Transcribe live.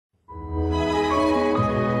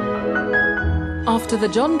After the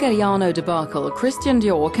John Galliano debacle, Christian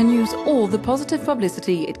Dior can use all the positive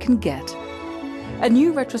publicity it can get. A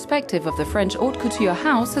new retrospective of the French haute couture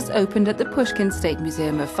house has opened at the Pushkin State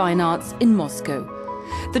Museum of Fine Arts in Moscow.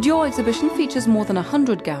 The Dior exhibition features more than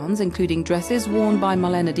 100 gowns, including dresses worn by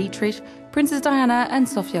Marlene Dietrich, Princess Diana and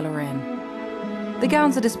Sophia Loren. The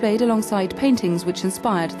gowns are displayed alongside paintings which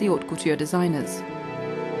inspired the haute couture designers.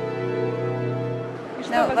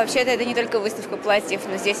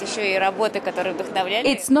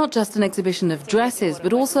 It's not just an exhibition of dresses,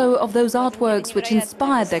 but also of those artworks which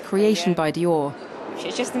inspired their creation by Dior.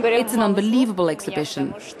 It's an unbelievable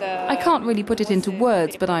exhibition. I can't really put it into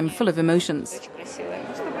words, but I'm full of emotions.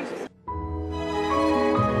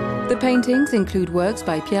 The paintings include works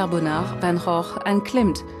by Pierre Bonnard, Van Gogh and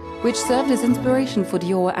Klimt, which served as inspiration for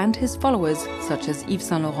Dior and his followers, such as Yves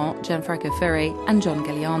Saint Laurent, Gianfranco Ferré and John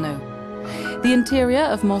Galliano. The interior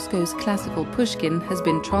of Moscow's classical Pushkin has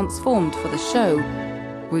been transformed for the show,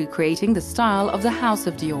 recreating the style of the House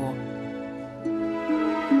of Dior.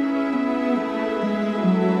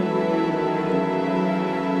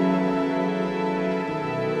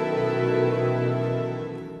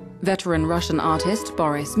 Veteran Russian artist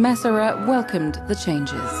Boris Messera welcomed the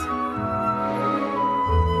changes.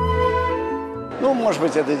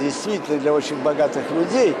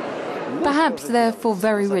 Perhaps they're for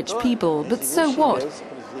very rich people, but so what?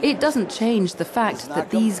 It doesn't change the fact that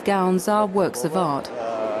these gowns are works of art.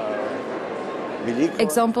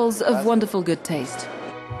 Examples of wonderful good taste.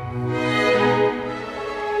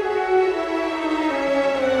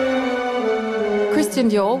 Christian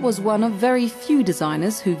Dior was one of very few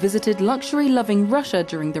designers who visited luxury-loving Russia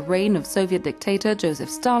during the reign of Soviet dictator Joseph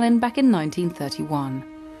Stalin back in 1931.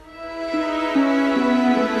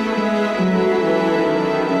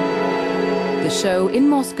 The show in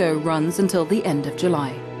Moscow runs until the end of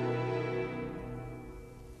July.